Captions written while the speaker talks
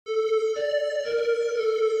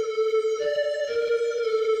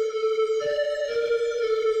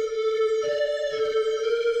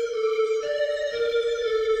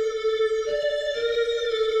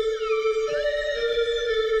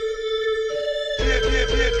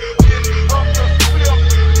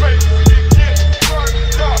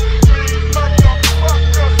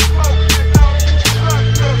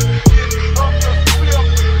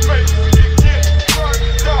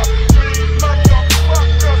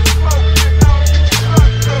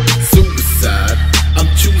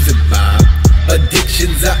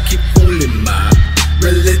I keep fooling my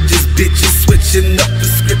religious bitches, switching up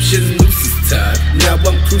prescription, noose is tied. Now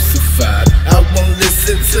I'm crucified. I won't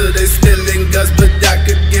listen to they spilling guts, but I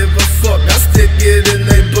could give a fuck. I stick it in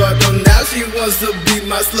they butt. Oh, now she wants to be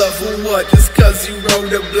my slut for what? Just cause you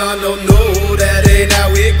rolled a blonde? Oh no, that ain't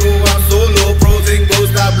how it go. I'm solo, pros and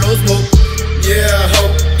ghosts, I blow smoke. Yeah,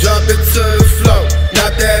 ho, drop it to the floor,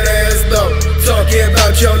 not that ass though. Talking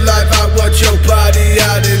about your life, I want your body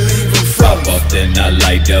out and leave it from. Pop up, then I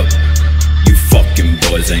light up. You fucking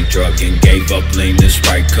boys ain't drugging. Gave up lean this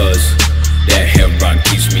right cuz that heroin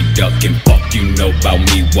keeps me ducking. Fuck you know about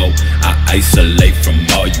me, whoa. I isolate from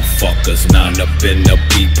all you fuckers. 9 up in the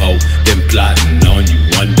peephole, been plotting on you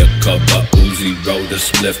undercover. Uzi roll the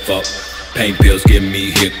spliff up. Pain pills give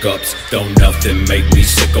me hiccups. Don't nothing make me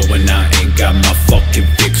sicker when I ain't got my fucking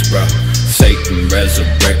fix, bruh. Satan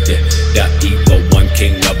resurrected, the evil one,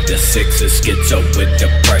 king of the sixes. Schizo with the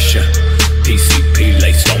pressure, PCP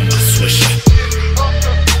laced on my swisher.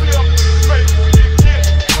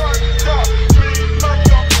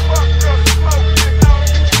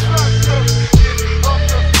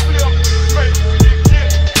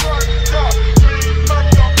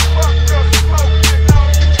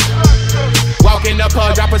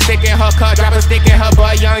 Drop a stick in her cut, drop a stick in her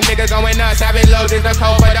butt. Young nigga going nuts, having loads is the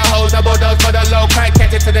code for the hoes. Double dose for the low cut,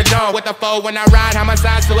 catch it to the dome. With the foe when I ride,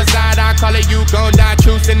 homicide, suicide. I call it you gon' die.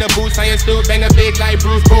 Truth in the boots on your stoop, bang a big like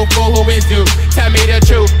Bruce. Boo, fool, who is you? Tell me the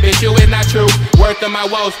truth, bitch, you is not true. Worth of my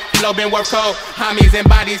woes, flow been worth cold. Homies and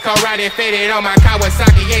bodies co-riding, faded on my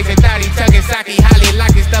Kawasaki. Ace and thotty, tugging sake, highly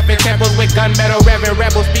lucky. Stuffing temples with gunmetal, reverend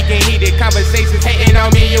rebels speaking heated conversations. Hating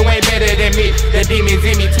on me, you ain't better than me. The demons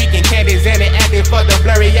in me tweaking candies and it acting for the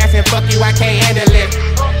blurry accent. Fuck you, I can't handle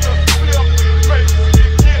it.